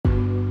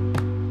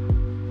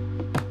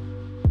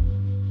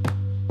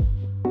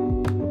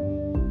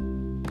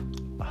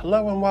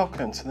Hello and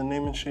welcome to the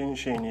Newman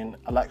Students' Union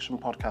Election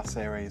Podcast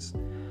Series.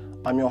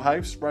 I'm your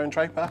host, Rowan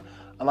Draper,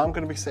 and I'm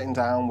going to be sitting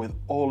down with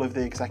all of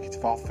the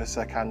Executive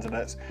Officer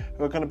candidates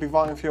who are going to be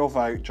vying for your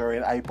vote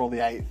during April the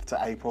 8th to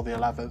April the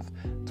 11th,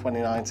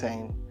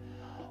 2019.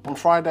 On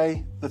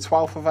Friday, the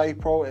 12th of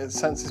April at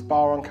Census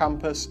Bar on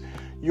campus,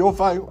 your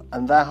vote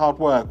and their hard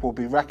work will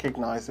be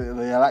recognised at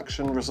the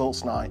election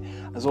results night,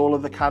 as all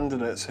of the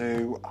candidates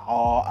who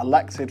are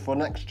elected for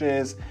next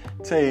year's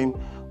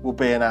team will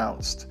be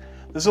announced.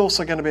 There's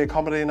also going to be a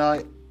comedy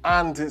night,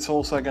 and it's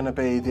also going to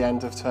be the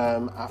end of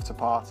term after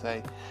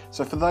party.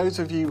 So for those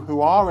of you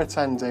who are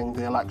attending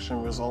the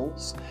election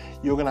results,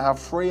 you're going to have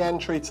free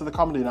entry to the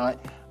comedy night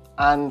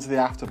and the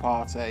after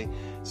party.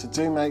 So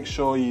do make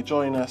sure you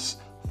join us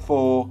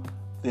for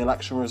the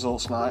election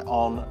results night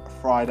on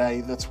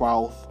Friday the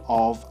 12th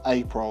of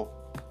April.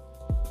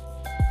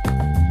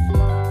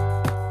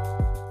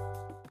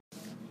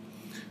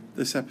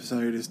 This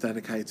episode is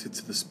dedicated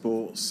to the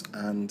sports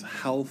and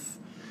health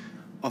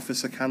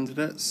officer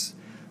candidates.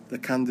 The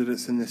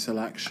candidates in this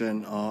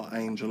election are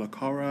Angel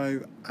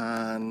Okoro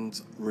and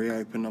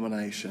reopen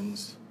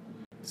nominations.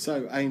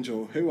 So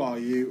Angel, who are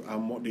you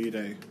and what do you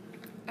do?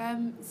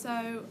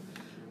 So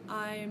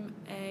I'm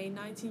a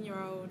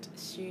 19-year-old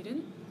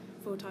student,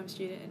 full-time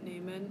student at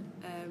Newman.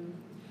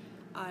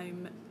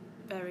 I'm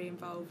very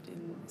involved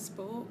in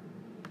sport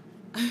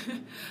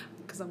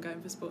because I'm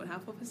going for sport and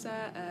health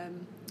officer.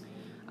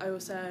 I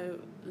also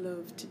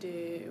love to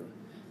do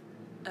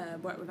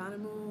work with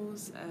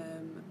animals,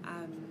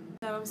 and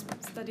so I'm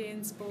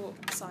studying sport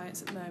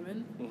science at the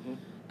moment,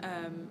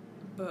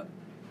 but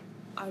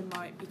I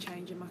might be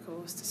changing my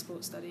course to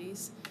sport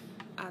studies,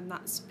 and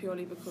that's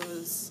purely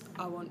because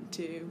I want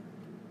to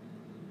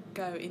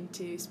go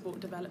into sport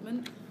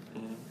development.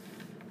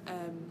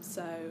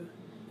 So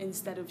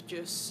instead of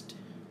just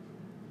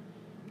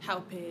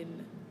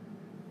helping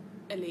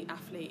elite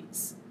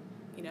athletes,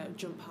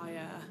 jump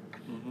higher,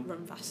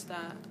 run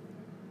faster,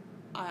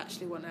 I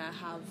actually want to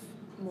have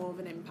more of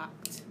an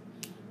impact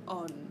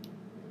on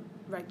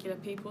regular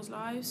people's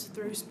lives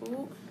through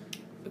sport,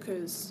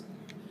 because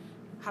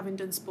having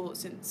done sport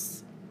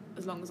since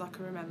as long as I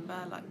can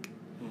remember,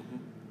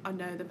 I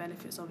know the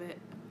benefits of it,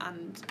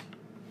 and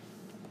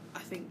I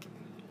think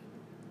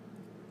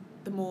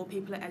the more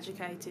people are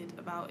educated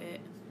about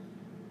it,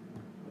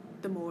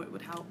 the more it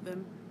would help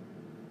them.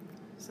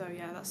 So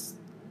yeah, that's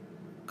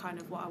kind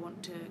of what I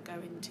want to go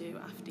into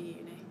after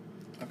uni.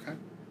 Okay.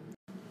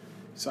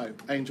 So,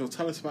 Angel,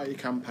 tell us about your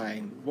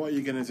campaign. What are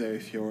you going to do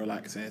if you're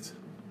elected?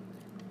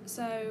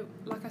 So,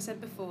 like I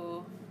said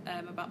before,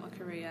 about my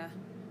career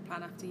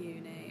plan after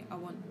uni, I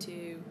want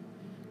to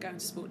go into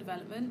sport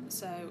development.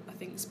 So, I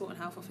think sport and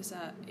health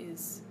officer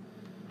is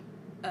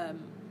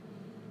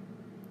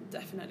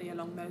definitely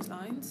along those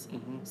lines.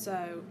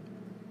 So,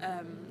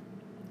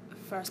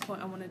 first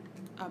point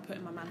I put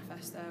in my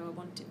manifesto, I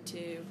wanted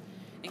to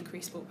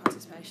increase sport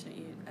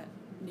participation at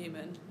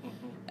Newman.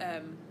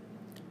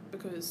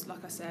 Because,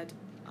 like I said,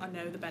 I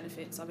know the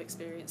benefits, I've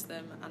experienced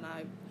them, and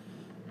I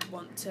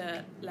want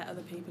to let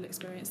other people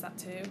experience that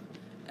too.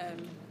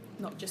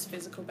 Not just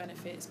physical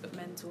benefits, but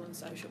mental and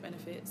social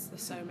benefits.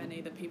 There's so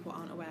many that people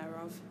aren't aware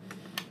of.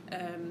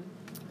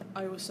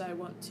 I also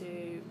want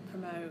to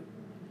promote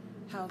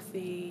a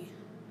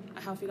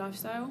healthy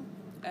lifestyle.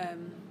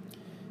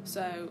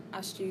 So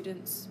as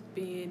students,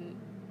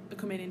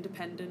 becoming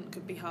independent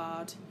could be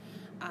hard,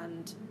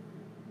 and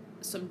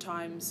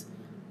sometimes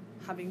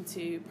having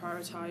to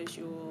prioritise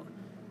your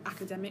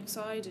academic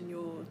side and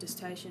your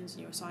dissertations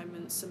and your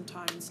assignments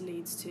sometimes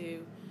leads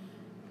to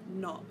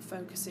not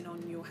focusing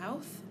on your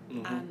health,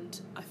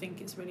 and I think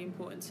it's really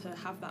important to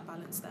have that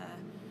balance there,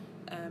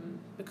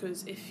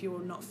 because if you're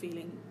not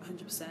feeling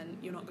 100%,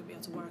 you're not going to be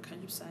able to work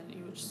 100%,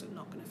 you're just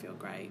not going to feel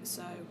great.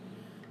 So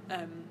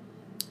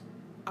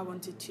I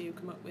wanted to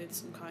come up with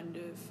some kind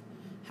of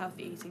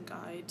healthy eating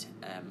guide,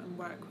 and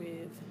work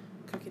with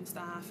cooking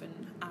staff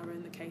and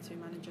Aaron, the catering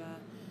manager,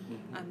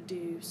 and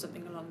do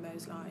something along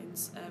those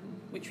lines,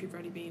 which we've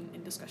already been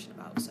in discussion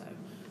about, so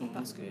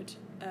that's good.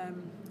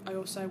 I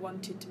also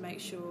wanted to make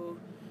sure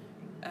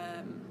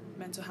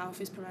mental health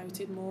is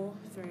promoted more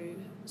through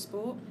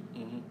sport.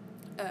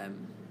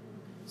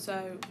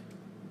 So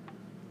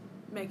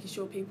making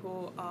sure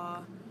people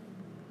are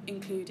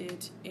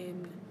included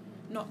in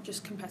not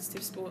just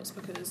competitive sports,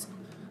 because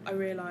I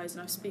realise,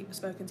 and I've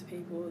spoken to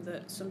people,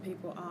 that some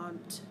people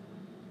aren't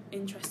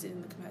interested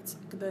in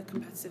the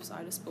competitive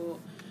side of sport,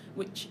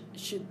 which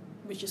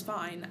is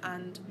fine,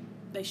 and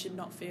they should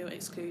not feel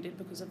excluded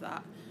because of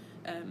that.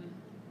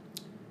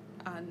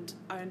 And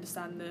I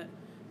understand that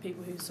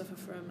people who suffer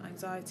from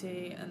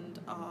anxiety and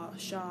are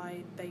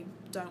shy, they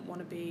don't want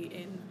to be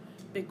in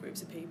big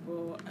groups of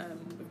people,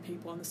 with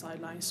people on the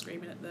sidelines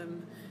screaming at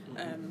them,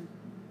 and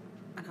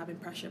having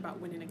pressure about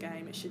winning a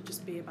game. It should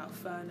just be about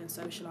fun and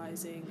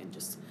socialising and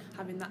just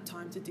having that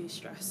time to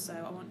de-stress. So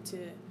I want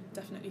to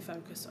definitely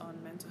focus on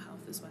mental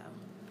health as well.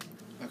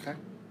 Okay.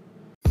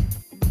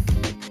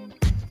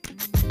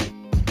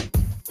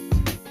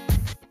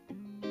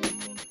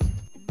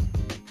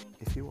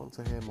 you want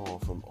to hear more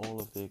from all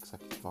of the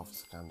executive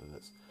officer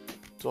candidates,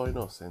 join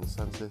us in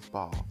Sensis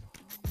Bar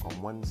on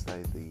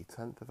Wednesday the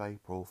 10th of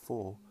April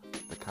for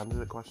the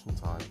Candidate Question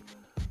Time,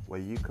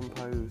 where you can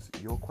pose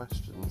your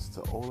questions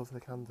to all of the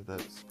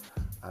candidates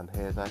and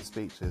hear their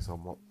speeches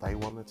on what they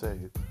want to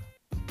do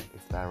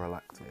if they're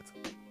elected.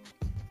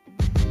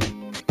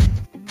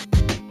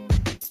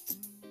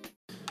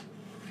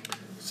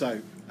 So,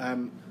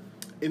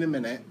 in a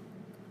minute,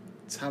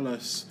 tell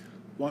us,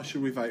 why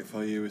should we vote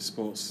for you as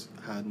Sports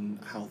and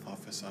Health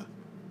Officer?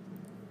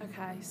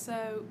 Okay,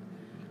 so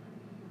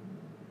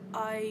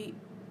I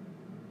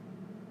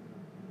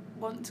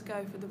want to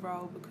go for the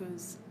role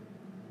because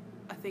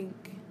I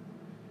think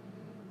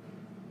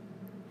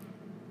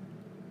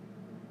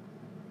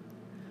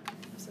I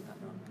said that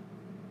wrong.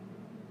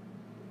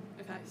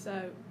 Okay,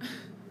 so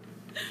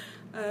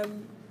my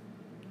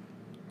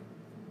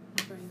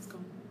brain's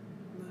gone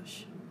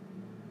mush.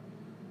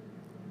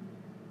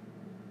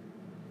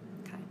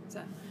 Okay,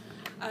 so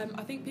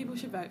I think people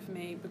should vote for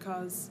me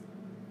because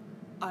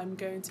I'm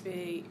going to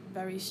be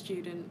very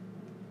student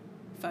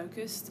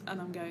focused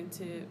and I'm going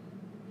to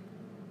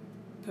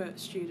put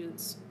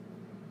students'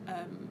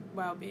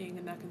 well-being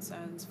and their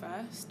concerns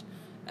first.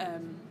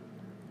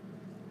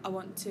 I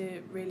want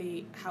to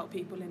really help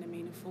people in a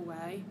meaningful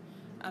way,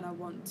 and I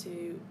want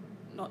to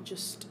not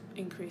just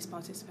increase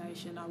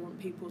participation, I want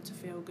people to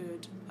feel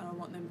good, and I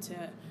want them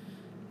to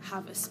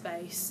have a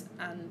space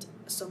and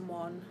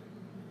someone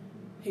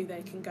who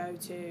they can go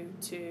to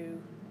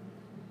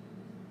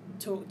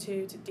talk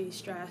to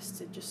de-stress,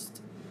 to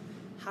just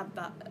have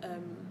that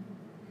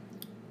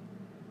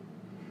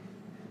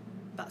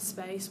that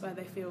space where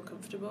they feel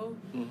comfortable.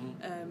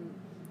 Mm-hmm.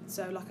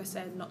 So like I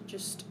said, not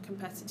just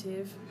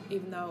competitive,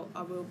 even though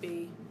I will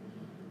be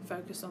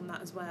focused on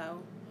that as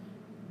well.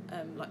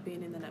 Like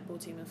being in the netball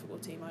team and football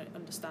team, I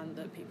understand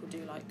that people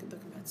do like the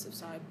competitive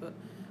side, but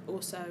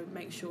also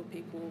make sure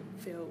people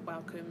feel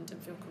welcomed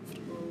and feel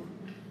comfortable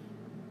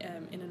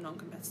in a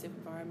non-competitive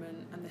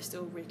environment, and they're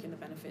still reaping the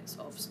benefits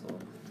of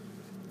sport.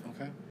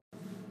 Okay.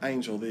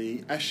 Angel,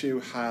 the SU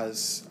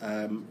has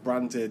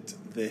branded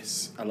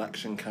this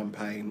election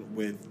campaign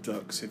with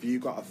ducks. Have you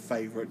got a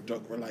favourite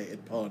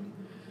duck-related pun?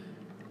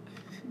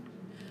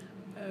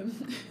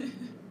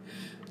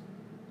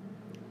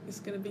 It's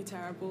going to be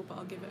terrible, but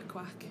I'll give it a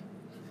quack.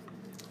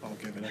 I'll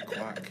give it a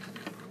quack.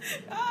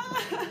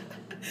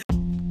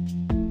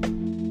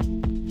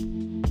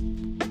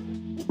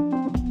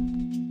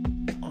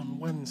 On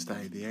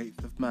Wednesday, the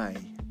 8th of May,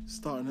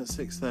 starting at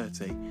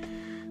 6:30,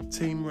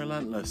 Team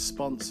Relentless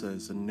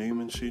sponsors and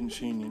Newman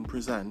Students' Union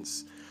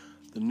presents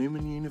the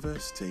Newman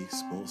University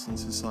Sports and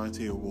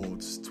Society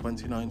Awards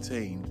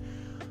 2019,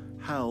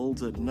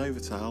 held at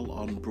Novotel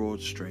on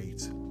Broad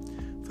Street.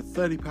 For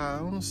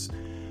 £30,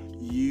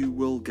 you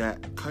will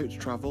get coach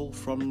travel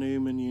from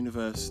Newman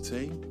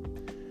University,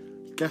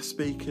 guest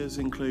speakers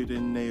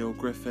including Neil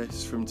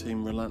Griffiths from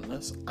Team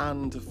Relentless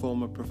and a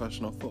former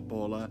professional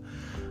footballer,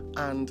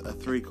 and a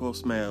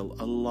 3-course meal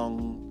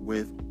along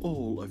with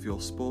all of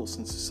your sports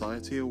and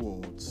society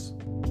awards.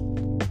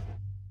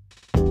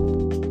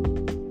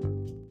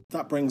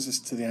 That brings us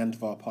to the end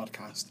of our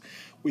podcast.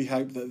 We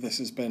hope that this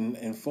has been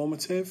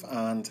informative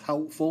and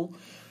helpful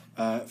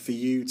for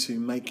you to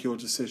make your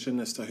decision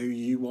as to who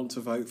you want to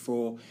vote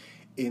for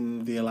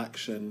in the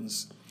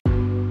elections.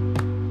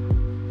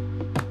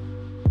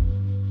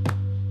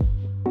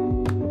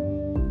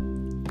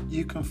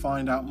 You can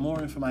find out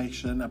more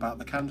information about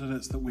the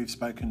candidates that we've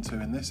spoken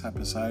to in this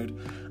episode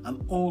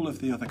and all of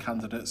the other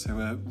candidates who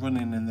are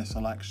running in this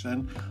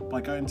election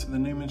by going to the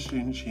Newman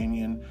Students'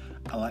 Union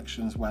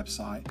elections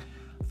website.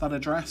 That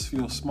address for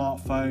your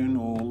smartphone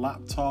or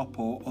laptop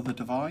or other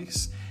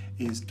device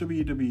is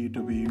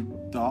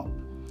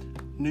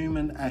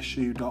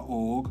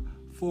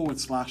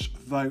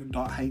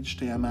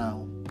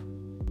www.newmansu.org/vote.html.